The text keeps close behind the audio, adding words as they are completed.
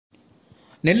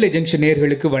நெல்லை junction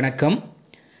நேயர்களுக்கு வணக்கம்.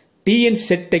 TN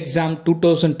set exam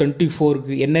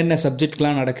 2024க்கு என்னென்ன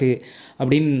சப்ஜெக்ட்லாம் நடக்கு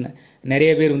அப்படின்னு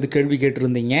நிறைய பேர் கேள்வி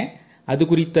கேட்டிருந்தீங்க. அது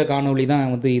குறித்த காணொளி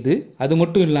தான் இது. அது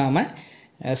மட்டும் இல்லாமல்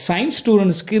சயின்ஸ்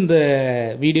ஸ்டூடெண்ட்ஸ்க்கு இந்த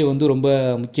வீடியோ ரொம்ப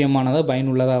முக்கியமானதாக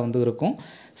பயனுள்ளதாக இருக்கும்.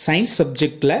 சயின்ஸ்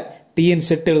சப்ஜெக்டில் டிஎன்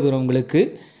செட் எழுதுகிறவங்களுக்கு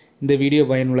இந்த வீடியோ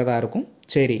பயனுள்ளதாக இருக்கும்.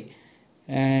 சரி,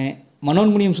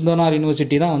 மனோன்மணியம் சுந்தரனார்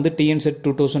யூனிவர்சிட்டி தான் டிஎன் செட்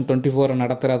 2024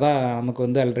 நடத்துகிறதா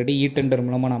நமக்கு ஆல்ரெடி டெண்டர்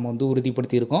மூலமாக நம்ம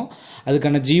உறுதிப்படுத்தியிருக்கோம்.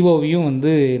 அதுக்கான ஜிஓவியும்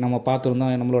நம்ம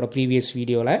பார்த்துருந்தோம் நம்மளோட ப்ரீவியஸ்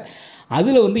வீடியோவில்.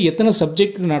 அதில் எத்தனை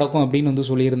சப்ஜெக்ட் நடக்கும் அப்படின்னு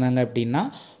சொல்லியிருந்தாங்க அப்படின்னா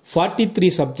 43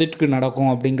 சப்ஜெக்டுக்கு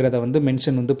நடக்கும் அப்படிங்கிறத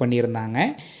மென்ஷன் பண்ணியிருந்தாங்க.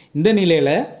 இந்த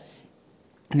நிலையில்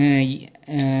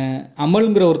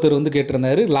அமல்ங்கிற ஒருத்தர்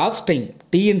கேட்டிருந்தாரு, லாஸ்ட் டைம்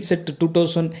டிஎன் செட்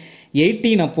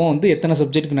 2018 அப்போ எத்தனை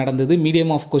சப்ஜெக்ட் நடந்தது,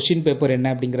 மீடியம் ஆஃப் கொஸ்டின் பேப்பர் என்ன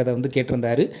அப்படிங்கிறத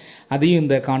கேட்டிருந்தாரு. அதையும்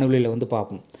இந்த காணொலியில்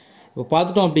பார்ப்போம். இப்போ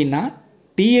பார்த்துட்டோம் அப்படின்னா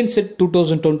டிஎன் செட்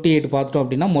 2028 பார்த்துட்டோம்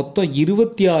அப்படின்னா மொத்தம்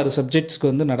 26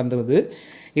 சப்ஜெக்ட்ஸ்க்கு நடந்தது.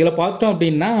 இதில் பார்த்துட்டோம்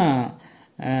அப்படின்னா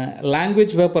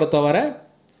லாங்குவேஜ் பேப்பரை தவிர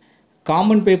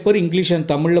காமன் பேப்பர் இங்கிலீஷ் அண்ட்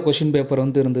தமிழில் கொஸ்டின் பேப்பர்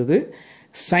இருந்தது.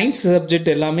 சயின்ஸ் சப்ஜெக்ட்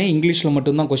எல்லாமே இங்கிலீஷில்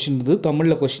மட்டும்தான் கொஸ்டின் இருந்தது,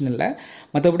 தமிழில் கொஸ்டின் இல்லை.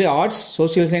 மற்றபடி ஆர்ட்ஸ்,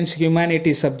 சோசியல் சயின்ஸ்,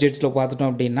 ஹியூமனிட்டிஸ் சப்ஜெக்ட்ஸில்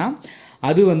பார்த்துட்டோம் அப்படின்னா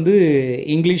அது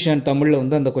இங்கிலீஷ் அண்ட் தமிழில்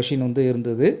அந்த கொஸ்டின்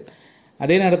இருந்தது.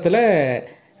 அதே நேரத்தில்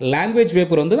லாங்குவேஜ்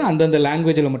பேப்பர் அந்தந்த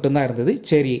லாங்குவேஜில் மட்டும்தான் இருந்தது.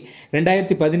 சரி,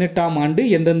 2018ஆம் ஆண்டு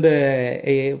எந்தெந்த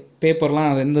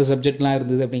பேப்பர்லாம் எந்த சப்ஜெக்ட்லாம்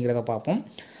இருந்தது அப்படிங்கிறத பார்ப்போம்.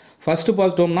 ஃபஸ்ட்டு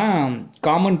பார்த்தோம்னா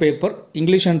காமன் பேப்பர்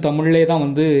இங்கிலீஷ் அண்ட் தமிழ்லே தான்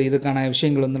இதுக்கான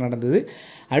விஷயங்கள் நடந்தது.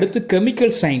 அடுத்து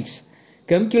கெமிக்கல் சயின்ஸ்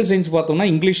பார்த்தோம்னா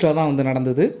இங்கிலீஷில் தான்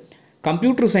நடந்தது.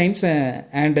 கம்ப்யூட்டர் சயின்ஸ்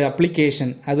அண்ட்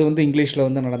அப்ளிகேஷன் அது இங்கிலீஷில்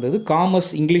நடந்தது.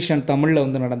 காமர்ஸ் இங்கிலீஷ் அண்ட்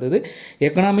தமிழில் நடந்தது.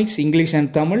 Economics English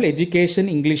and Tamil, education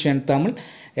English and Tamil,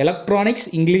 electronics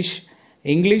English,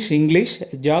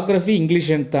 geography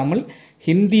English and Tamil,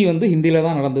 Hindi ஹிந்தியில்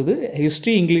தான் நடந்தது.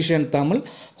 History English and Tamil,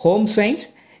 home science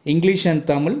English and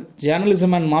Tamil,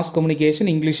 journalism and mass communication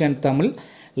English and Tamil,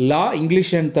 law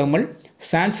English and Tamil,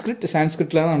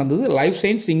 சான்ஸ்கிரிட்டில் தான் நடந்தது. லைஃப்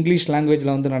சயின்ஸ் இங்கிலீஷ்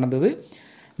லாங்குவேஜில் நடந்தது.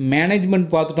 Management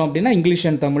பார்த்துட்டோம் அப்படின்னா English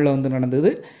and தமிழில் நடந்தது.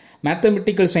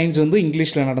 மேத்தமெட்டிக்கல் சயின்ஸ்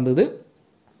இங்கிலீஷில் நடந்தது.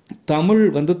 Tamil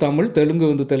Tamil,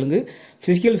 Telugu,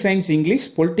 physical science English,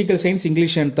 political science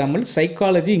English and Tamil,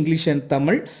 psychology English and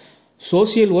Tamil,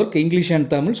 social work English and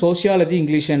Tamil, sociology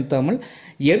English and Tamil,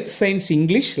 earth science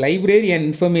English, library and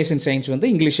information science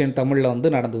English and தமிழில்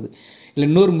நடந்தது. இல்லை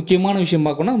இன்னொரு முக்கியமான விஷயம்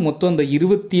பார்க்கணும், மொத்தம் அந்த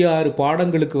 26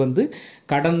 பாடங்களுக்கு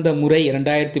கடந்த முறை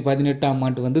 2018ஆம்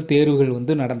ஆண்டு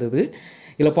தேர்வுகள் நடந்தது.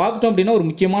 இதில் பார்த்துட்டோம் அப்படின்னா ஒரு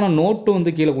முக்கியமான நோட்டும்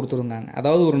கீழே கொடுத்துருந்தாங்க.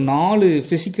 அதாவது ஒரு 4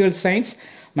 physical science,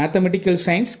 mathematical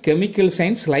science, chemical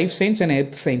science, life science and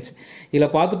earth science. இதில்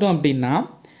பார்த்துட்டோம் அப்படின்னா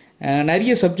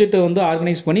நிறைய சப்ஜெக்டை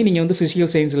ஆர்கனைஸ் பண்ணி நீங்கள்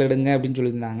ஃபிசிக்கல் சயின்ஸில் எடுங்க அப்படின்னு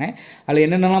சொல்லியிருந்தாங்க. அதில்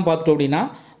என்னென்னலாம் பார்த்துட்டோம் அப்படின்னா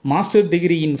master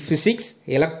degree in physics,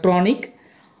 electronic,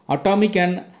 atomic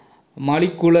and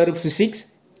molecular physics,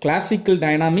 classical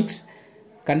dynamics,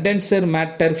 condenser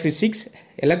matter physics,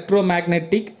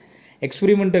 electromagnetic,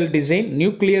 experimental design,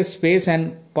 nuclear space and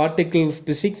particle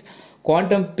physics,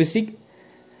 quantum physics,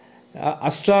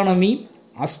 astronomy,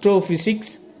 astrophysics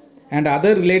and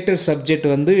other related subject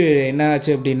என்ன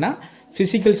ஆச்சு அப்படின்னா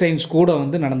ஃபிசிக்கல் சயின்ஸ்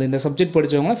கூட நடந்து இந்த subject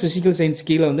படித்தவங்க physical science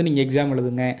கீழே நீங்கள் exam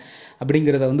எழுதுங்க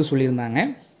அப்படிங்கிறத சொல்லியிருந்தாங்க.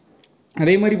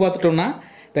 அதே மாதிரி பார்த்துட்டோம்னா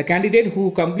the candidate who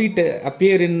complete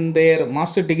appear in their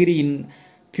master degree in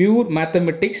pure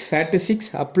mathematics, statistics,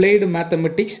 applied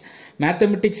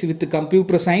mathematics with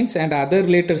computer science and other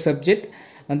related subject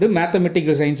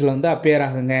mathematical சயின்ஸில் அப்பியர்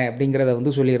ஆகுங்க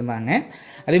அப்படிங்கிறத சொல்லியிருந்தாங்க.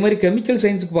 அதே மாதிரி கெமிக்கல்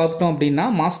சயின்ஸுக்கு பார்த்துட்டோம் அப்படின்னா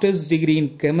masters degree in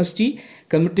chemistry,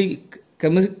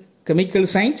 chemical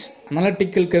science,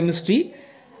 analytical chemistry,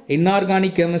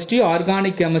 inorganic chemistry,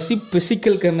 organic chemistry,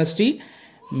 physical chemistry,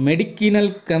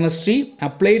 மெடிக்கினல் chemistry,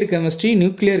 applied chemistry,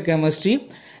 nuclear chemistry,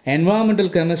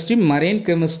 environmental chemistry, marine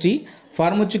chemistry,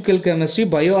 pharmaceutical chemistry,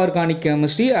 bio organic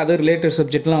chemistry, other related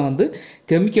சப்ஜெக்ட்லாம்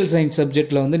chemical science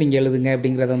சப்ஜெக்டில் நீங்கள் எழுதுங்க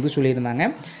அப்படிங்கிறத சொல்லியிருந்தாங்க.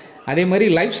 அதே மாதிரி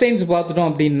life science பார்த்துட்டோம்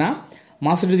அப்படின்னா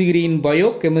master degree in bio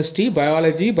chemistry,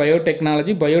 biology,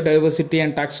 biotechnology, biodiversity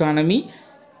and taxonomy,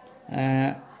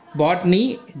 botany,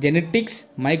 genetics,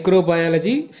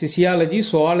 microbiology, physiology,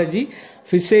 zoology,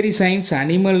 fishery science,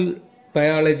 animal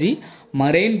biology,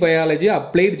 marine biology,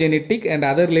 applied genetic and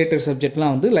other related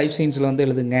சப்ஜெக்ட்லாம் life சயின்ஸில்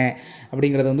எழுதுங்க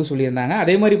அப்படிங்கிறத சொல்லியிருந்தாங்க.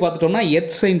 அதே மாதிரி பார்த்துட்டோம்னா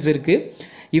எர்த் சயின்ஸ் இருக்குது.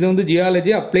 இது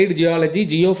geology, applied geology,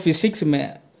 Jio physics,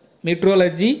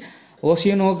 metrology,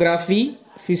 ஓசியனோகிராஃபி,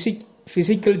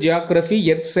 physical geography,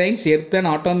 earth science, earth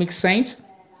and atomic science,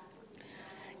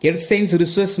 earth science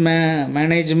research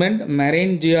management,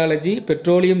 marine geology,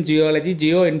 petroleum geology,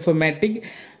 Jio informatic,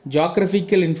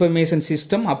 geographical information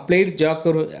system,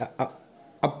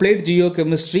 applied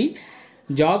ஜியோகெமிஸ்ட்ரி,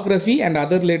 geography and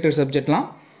other related சப்ஜெக்ட்லாம்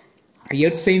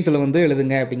earth சயின்ஸில் வந்து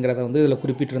எழுதுங்க அப்படிங்கிறத வந்து இதில்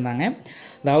குறிப்பிட்டிருந்தாங்க.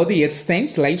 அதாவது earth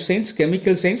science, life science,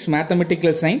 chemical science,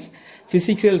 mathematical science,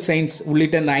 physical science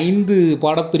உள்ளிட்ட அந்த 5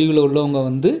 பாடப்பிரிவில் உள்ளவங்க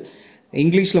வந்து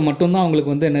இங்கிலீஷில் மட்டும்தான்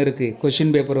அவங்களுக்கு வந்து என்ன இருக்குது,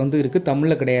 கொஷின் பேப்பர் வந்து இருக்குது,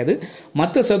 தமிழில் கிடையாது.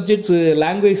 மற்ற சப்ஜெக்ட்ஸ்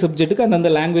லாங்குவேஜ் சப்ஜெக்ட்டுக்கு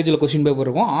அந்தந்த லாங்குவேஜில் கொஷின் பேப்பர்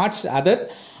இருக்கும்.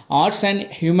 ஆர்ட்ஸ் அண்ட்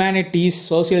ஹியூமனிட்டிஸ்,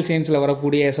 சோசியல் சயின்ஸில்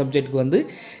வரக்கூடிய சப்ஜெக்ட்டுக்கு வந்து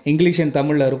இங்கிலீஷ் அண்ட்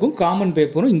தமிழில் இருக்கும். காமன்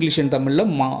பேப்பரும் இங்கிலீஷ் அண்ட் தமிழில்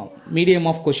மீடியம்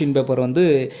ஆஃப் கொஷின் பேப்பர் வந்து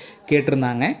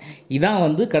கேட்டிருந்தாங்க. இதான்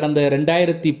வந்து கடந்த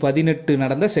 2018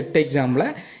 நடந்த செட் எக்ஸாமில்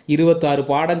 26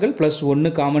 பாடங்கள் ப்ளஸ்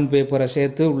 1 காமன் பேப்பரை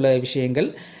சேர்த்து உள்ள விஷயங்கள்.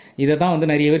 இதை தான் வந்து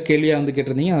நிறைய பேர் கேள்வியாக வந்து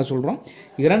கேட்டிருந்தீங்க, அதை சொல்கிறோம்.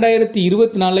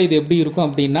 2024 இது எப்படி இருக்கும்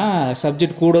அப்படின்னா,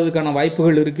 சப்ஜெக்ட் கூடுறதுக்கான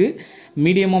வாய்ப்புகள் இருக்குது,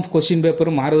 மீடியம் ஆஃப் கொஸ்டின்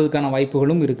பேப்பரும் மாறுறதுக்கான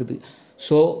வாய்ப்புகளும் இருக்குது.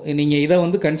 ஸோ நீங்கள் இதை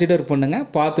வந்து கன்சிடர் பண்ணுங்கள்.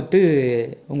 பார்த்துட்டு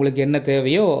உங்களுக்கு என்ன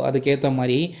தேவையோ அதுக்கேற்ற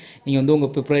மாதிரி நீங்கள் வந்து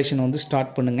உங்கள் ப்ரிப்பரேஷன் வந்து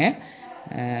ஸ்டார்ட் பண்ணுங்கள்.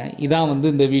 இதான் வந்து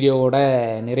இந்த வீடியோவோட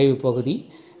நிறைவு பகுதி.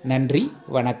 நன்றி,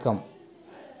 வணக்கம்.